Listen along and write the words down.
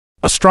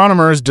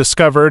Astronomers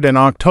discovered in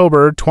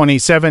October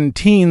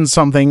 2017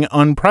 something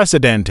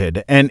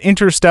unprecedented, an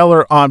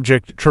interstellar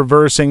object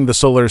traversing the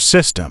solar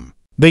system.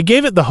 They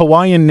gave it the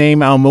Hawaiian name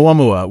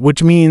Oumuamua,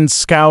 which means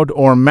scout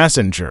or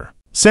messenger.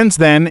 Since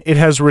then, it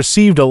has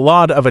received a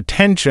lot of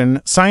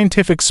attention,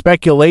 scientific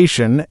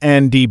speculation,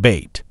 and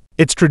debate.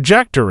 Its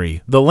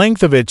trajectory, the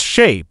length of its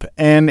shape,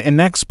 and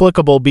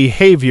inexplicable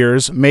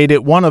behaviors made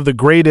it one of the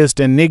greatest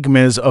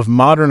enigmas of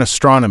modern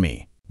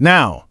astronomy.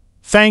 Now,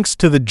 thanks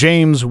to the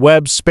James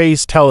Webb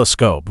Space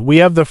Telescope, we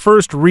have the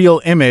first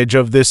real image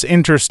of this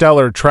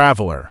interstellar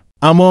traveler.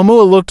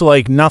 Oumuamua looked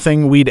like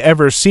nothing we'd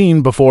ever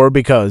seen before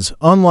because,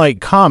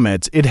 unlike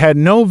comets, it had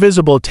no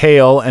visible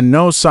tail and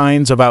no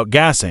signs of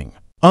outgassing.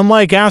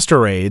 Unlike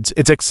asteroids,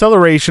 its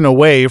acceleration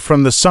away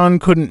from the Sun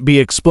couldn't be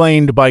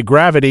explained by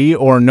gravity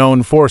or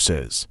known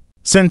forces.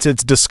 Since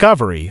its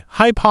discovery,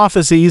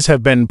 hypotheses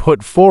have been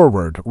put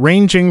forward,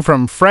 ranging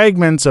from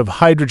fragments of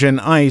hydrogen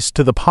ice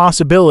to the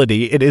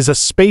possibility it is a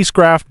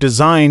spacecraft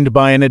designed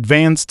by an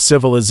advanced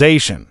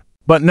civilization.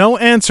 But no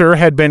answer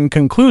had been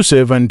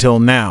conclusive until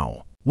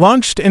now.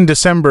 Launched in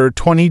December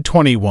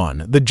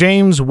 2021, the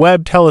James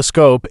Webb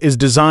Telescope is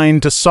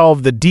designed to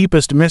solve the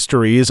deepest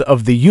mysteries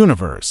of the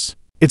universe.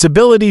 Its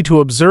ability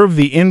to observe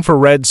the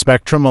infrared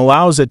spectrum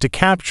allows it to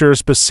capture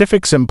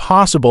specifics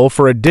impossible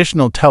for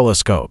additional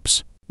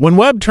telescopes. When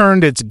Webb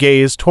turned its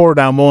gaze toward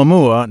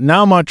Oumuamua,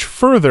 now much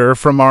further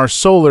from our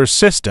solar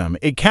system,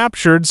 it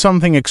captured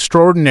something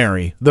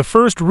extraordinary, the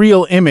first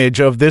real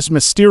image of this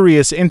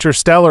mysterious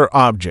interstellar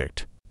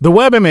object. The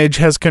Webb image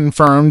has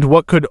confirmed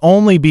what could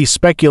only be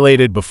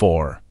speculated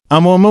before.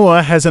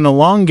 Oumuamua has an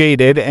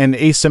elongated and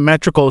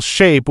asymmetrical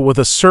shape with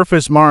a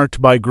surface marked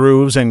by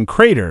grooves and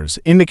craters,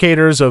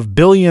 indicators of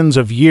billions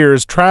of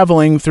years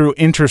traveling through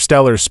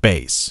interstellar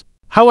space.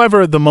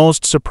 However, the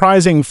most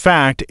surprising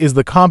fact is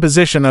the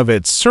composition of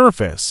its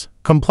surface,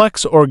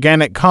 complex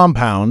organic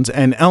compounds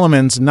and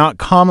elements not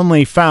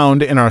commonly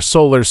found in our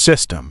solar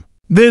system.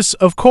 This,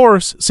 of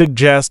course,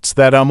 suggests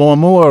that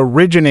Oumuamua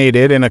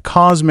originated in a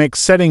cosmic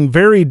setting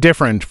very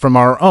different from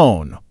our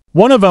own.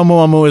 One of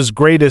Oumuamua's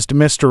greatest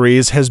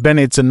mysteries has been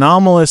its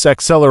anomalous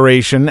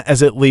acceleration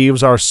as it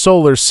leaves our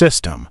solar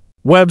system.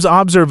 Webb's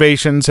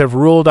observations have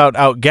ruled out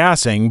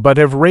outgassing but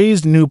have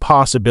raised new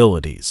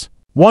possibilities.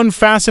 One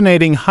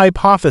fascinating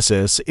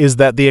hypothesis is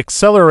that the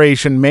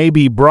acceleration may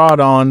be brought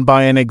on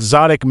by an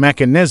exotic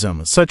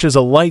mechanism, such as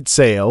a light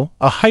sail,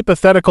 a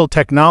hypothetical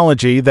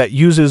technology that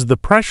uses the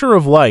pressure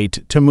of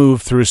light to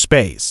move through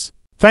space.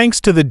 Thanks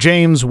to the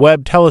James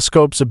Webb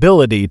Telescope's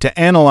ability to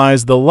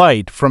analyze the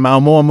light from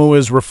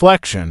Oumuamua's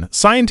reflection,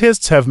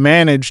 scientists have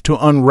managed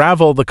to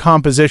unravel the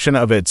composition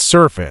of its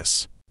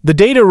surface. The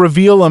data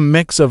reveal a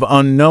mix of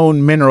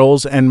unknown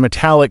minerals and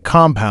metallic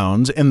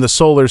compounds in the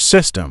solar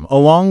system,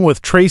 along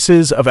with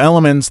traces of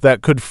elements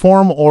that could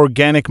form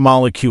organic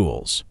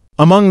molecules.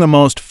 Among the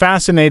most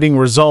fascinating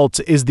results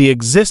is the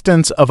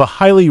existence of a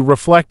highly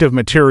reflective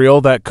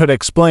material that could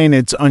explain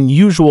its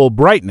unusual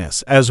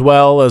brightness, as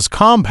well as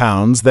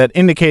compounds that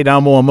indicate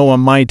Oumuamua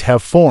might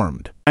have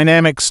formed.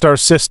 Dynamic star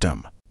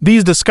system.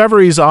 These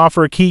discoveries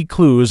offer key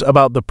clues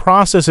about the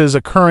processes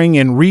occurring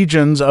in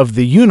regions of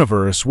the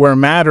universe where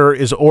matter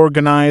is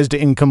organized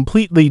in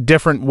completely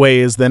different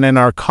ways than in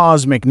our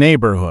cosmic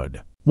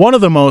neighborhood. One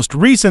of the most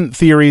recent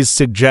theories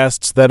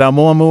suggests that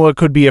Oumuamua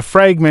could be a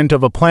fragment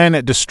of a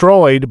planet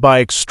destroyed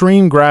by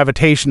extreme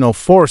gravitational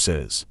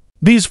forces.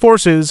 These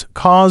forces,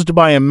 caused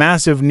by a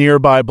massive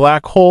nearby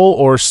black hole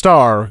or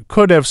star,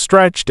 could have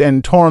stretched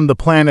and torn the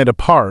planet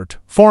apart,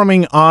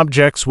 forming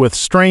objects with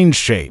strange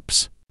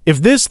shapes. If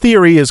this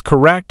theory is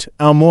correct,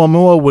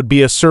 Oumuamua would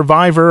be a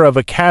survivor of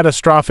a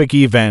catastrophic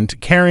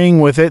event carrying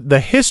with it the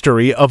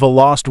history of a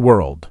lost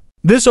world.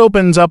 This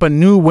opens up a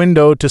new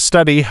window to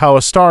study how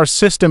a star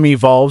system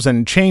evolves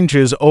and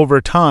changes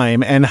over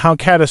time and how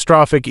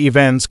catastrophic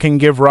events can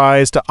give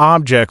rise to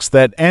objects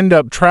that end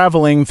up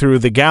traveling through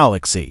the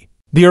galaxy.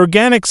 The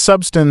organic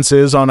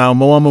substances on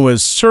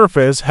Oumuamua's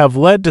surface have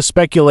led to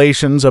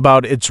speculations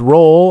about its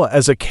role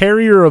as a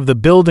carrier of the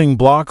building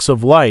blocks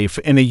of life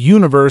in a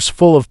universe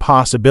full of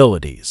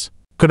possibilities.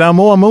 Could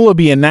Oumuamua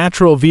be a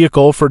natural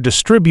vehicle for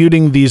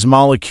distributing these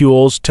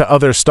molecules to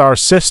other star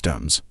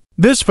systems?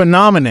 This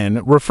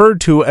phenomenon,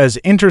 referred to as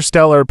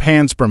interstellar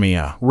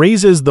panspermia,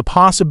 raises the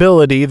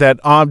possibility that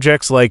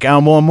objects like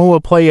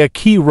Oumuamua play a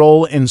key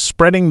role in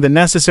spreading the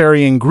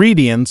necessary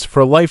ingredients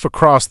for life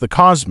across the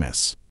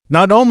cosmos.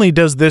 Not only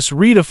does this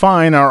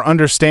redefine our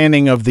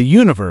understanding of the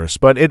universe,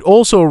 but it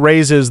also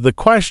raises the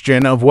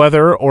question of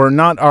whether or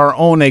not our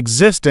own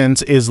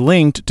existence is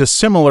linked to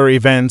similar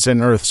events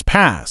in Earth's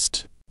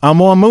past.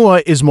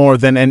 Oumuamua is more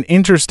than an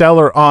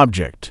interstellar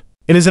object.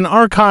 It is an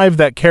archive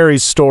that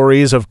carries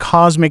stories of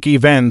cosmic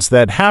events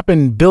that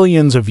happened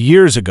billions of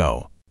years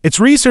ago. Its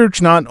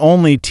research not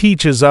only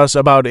teaches us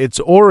about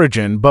its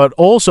origin, but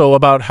also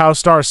about how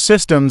star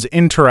systems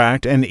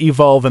interact and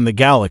evolve in the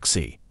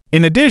galaxy.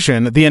 In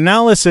addition, the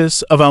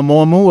analysis of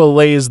Oumuamua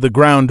lays the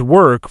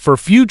groundwork for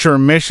future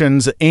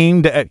missions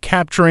aimed at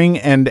capturing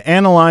and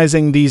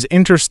analyzing these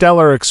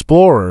interstellar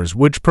explorers,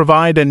 which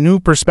provide a new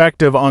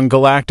perspective on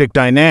galactic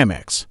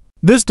dynamics.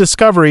 This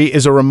discovery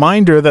is a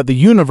reminder that the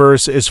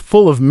universe is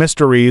full of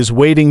mysteries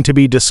waiting to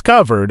be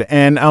discovered,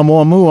 and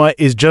Oumuamua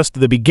is just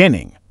the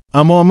beginning.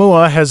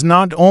 Oumuamua has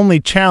not only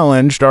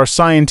challenged our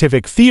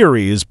scientific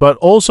theories, but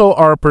also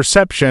our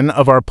perception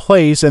of our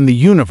place in the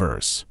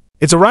universe.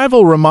 Its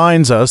arrival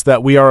reminds us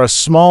that we are a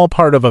small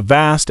part of a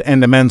vast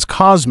and immense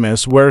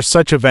cosmos where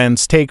such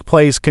events take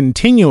place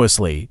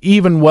continuously,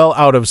 even well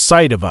out of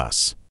sight of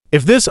us.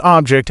 If this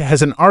object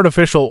has an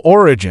artificial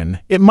origin,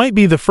 it might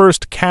be the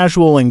first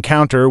casual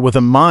encounter with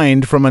a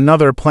mind from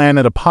another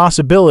planet, a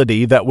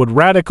possibility that would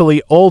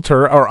radically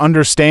alter our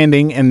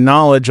understanding and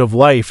knowledge of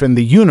life in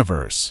the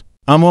universe.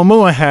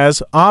 Oumuamua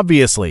has,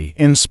 obviously,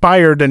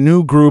 inspired a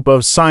new group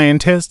of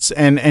scientists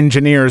and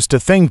engineers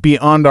to think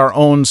beyond our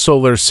own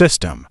solar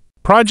system.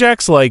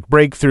 Projects like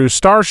Breakthrough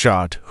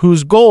Starshot,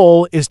 whose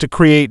goal is to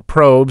create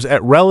probes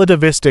at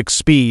relativistic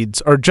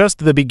speeds, are just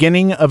the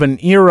beginning of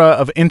an era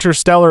of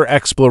interstellar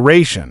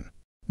exploration.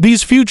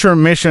 These future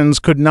missions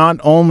could not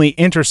only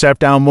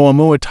intercept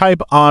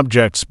Oumuamua-type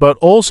objects, but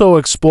also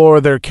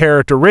explore their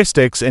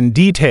characteristics in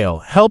detail,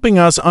 helping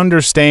us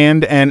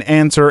understand and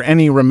answer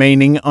any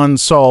remaining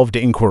unsolved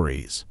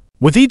inquiries.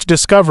 With each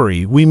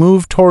discovery, we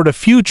move toward a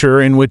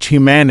future in which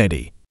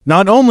humanity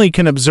not only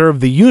can observe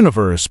the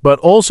universe, but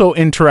also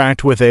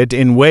interact with it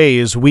in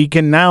ways we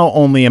can now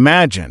only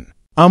imagine.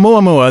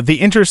 Oumuamua,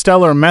 the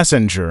interstellar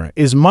messenger,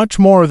 is much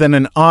more than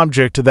an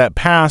object that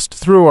passed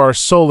through our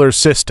solar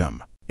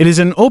system. It is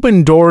an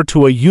open door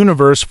to a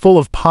universe full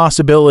of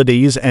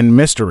possibilities and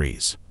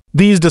mysteries.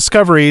 These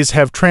discoveries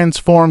have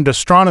transformed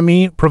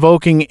astronomy,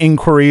 provoking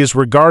inquiries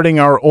regarding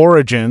our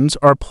origins,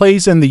 our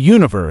place in the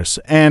universe,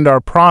 and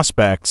our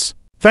prospects.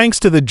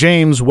 Thanks to the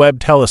James Webb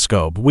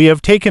Telescope, we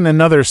have taken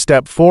another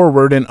step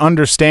forward in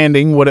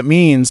understanding what it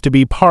means to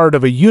be part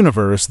of a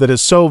universe that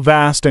is so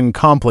vast and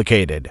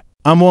complicated.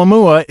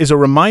 Oumuamua is a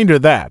reminder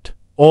that,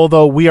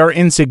 although we are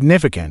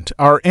insignificant,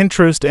 our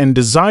interest and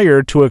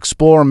desire to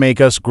explore make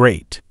us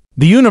great.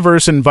 The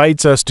universe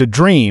invites us to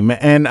dream,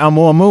 and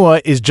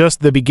Oumuamua is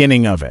just the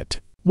beginning of it.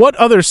 What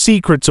other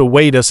secrets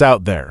await us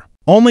out there?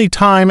 Only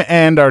time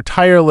and our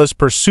tireless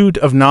pursuit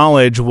of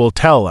knowledge will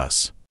tell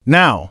us.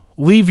 Now,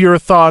 leave your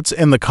thoughts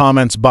in the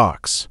comments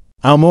box.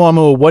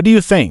 Oumuamua, what do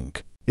you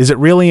think? Is it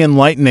really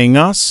enlightening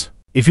us?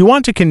 If you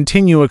want to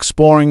continue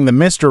exploring the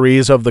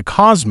mysteries of the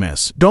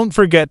cosmos, don't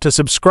forget to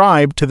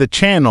subscribe to the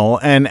channel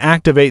and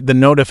activate the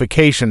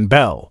notification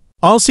bell.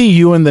 I'll see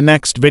you in the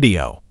next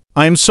video.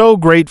 I am so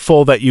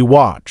grateful that you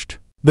watched.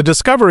 The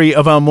discovery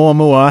of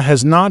Oumuamua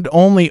has not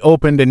only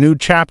opened a new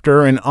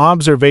chapter in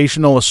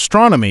observational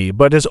astronomy,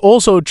 but has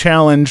also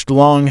challenged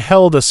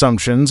long-held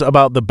assumptions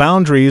about the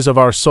boundaries of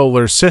our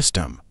solar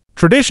system.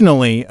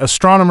 Traditionally,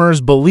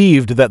 astronomers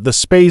believed that the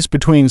space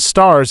between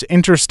stars,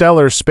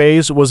 interstellar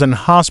space, was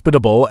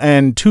inhospitable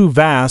and too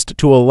vast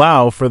to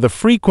allow for the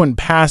frequent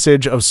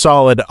passage of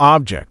solid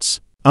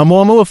objects.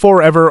 Oumuamua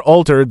forever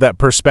altered that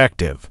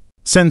perspective.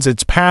 Since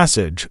its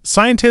passage,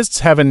 scientists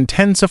have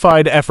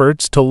intensified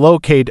efforts to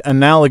locate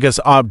analogous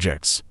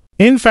objects.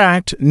 In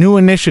fact, new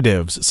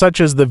initiatives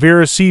such as the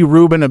Vera C.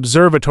 Rubin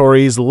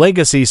Observatory's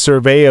Legacy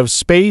Survey of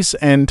Space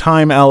and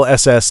Time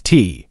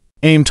LSST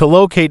aim to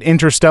locate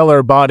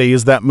interstellar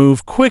bodies that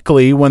move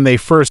quickly when they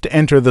first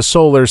enter the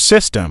solar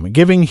system,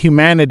 giving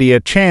humanity a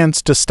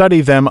chance to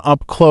study them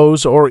up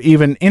close or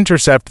even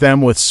intercept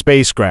them with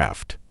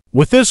spacecraft.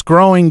 With this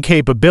growing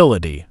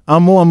capability,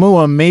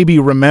 Oumuamua may be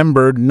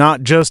remembered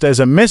not just as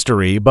a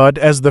mystery, but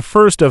as the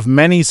first of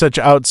many such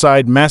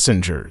outside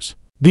messengers.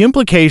 The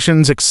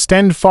implications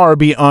extend far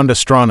beyond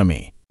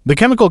astronomy. The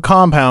chemical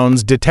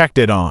compounds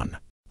detected on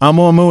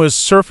Oumuamua's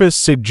surface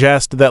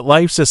suggest that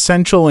life's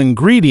essential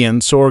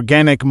ingredients,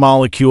 organic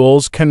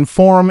molecules, can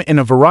form in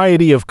a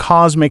variety of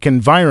cosmic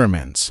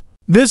environments.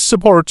 This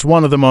supports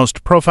one of the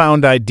most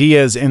profound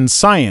ideas in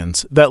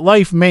science, that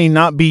life may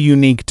not be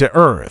unique to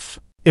Earth.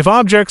 If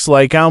objects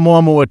like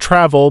Oumuamua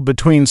travel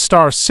between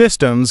star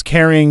systems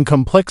carrying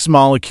complex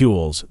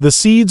molecules, the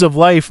seeds of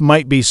life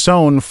might be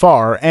sown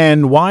far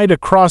and wide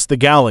across the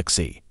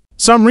galaxy.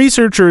 Some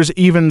researchers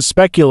even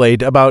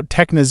speculate about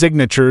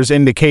technosignatures,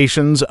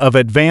 indications of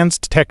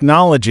advanced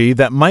technology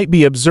that might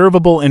be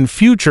observable in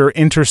future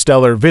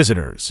interstellar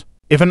visitors.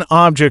 If an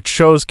object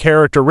shows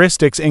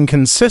characteristics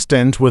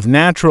inconsistent with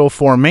natural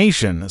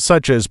formation,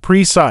 such as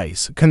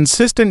precise,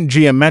 consistent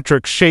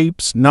geometric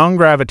shapes,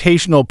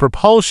 non-gravitational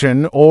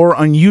propulsion, or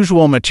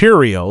unusual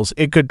materials,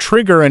 it could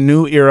trigger a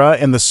new era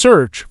in the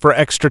search for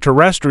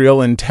extraterrestrial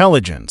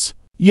intelligence.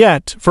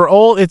 Yet, for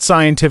all its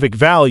scientific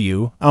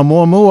value,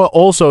 Oumuamua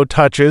also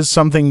touches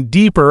something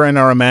deeper in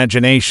our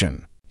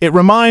imagination. It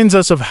reminds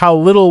us of how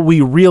little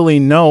we really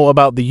know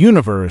about the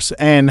universe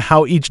and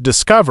how each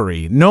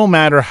discovery, no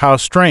matter how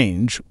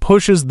strange,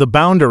 pushes the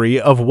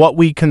boundary of what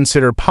we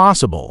consider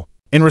possible.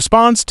 In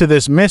response to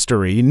this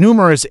mystery,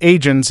 numerous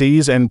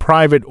agencies and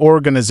private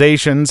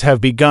organizations have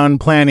begun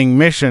planning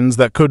missions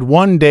that could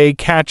one day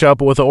catch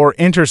up with or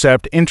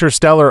intercept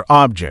interstellar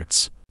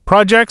objects.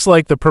 Projects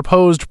like the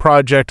proposed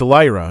Project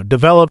Lyra,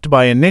 developed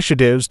by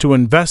initiatives to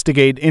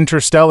investigate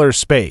interstellar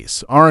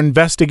space, are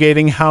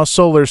investigating how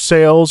solar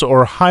sails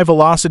or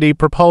high-velocity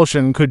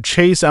propulsion could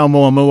chase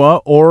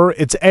Oumuamua or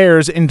its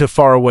heirs into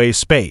faraway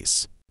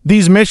space.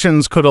 These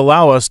missions could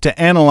allow us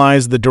to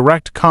analyze the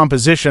direct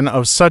composition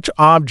of such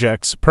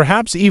objects,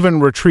 perhaps even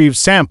retrieve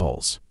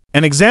samples.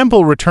 An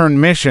example return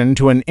mission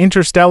to an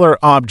interstellar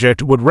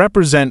object would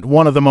represent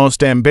one of the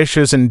most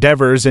ambitious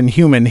endeavors in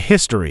human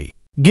history,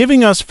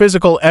 giving us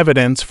physical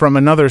evidence from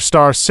another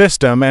star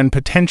system and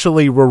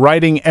potentially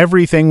rewriting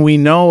everything we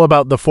know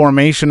about the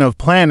formation of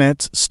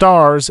planets,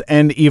 stars,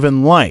 and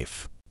even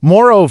life.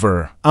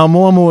 Moreover,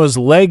 Oumuamua's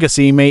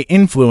legacy may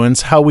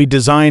influence how we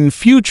design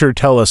future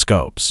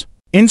telescopes.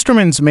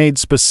 Instruments made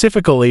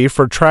specifically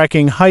for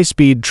tracking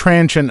high-speed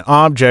transient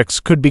objects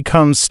could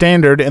become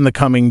standard in the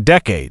coming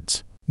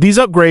decades. These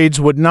upgrades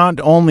would not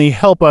only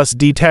help us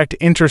detect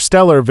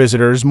interstellar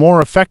visitors more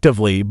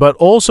effectively, but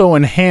also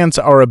enhance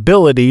our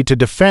ability to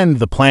defend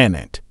the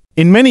planet.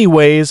 In many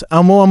ways,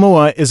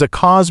 Oumuamua is a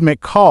cosmic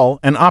call,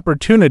 an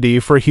opportunity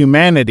for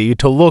humanity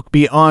to look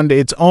beyond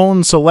its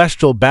own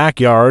celestial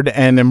backyard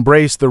and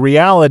embrace the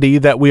reality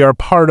that we are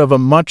part of a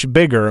much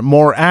bigger,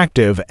 more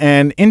active,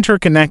 and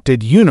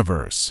interconnected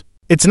universe.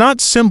 It's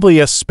not simply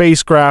a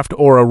spacecraft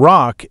or a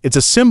rock, it's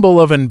a symbol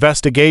of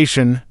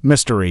investigation,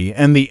 mystery,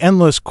 and the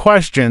endless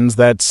questions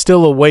that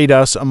still await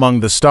us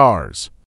among the stars.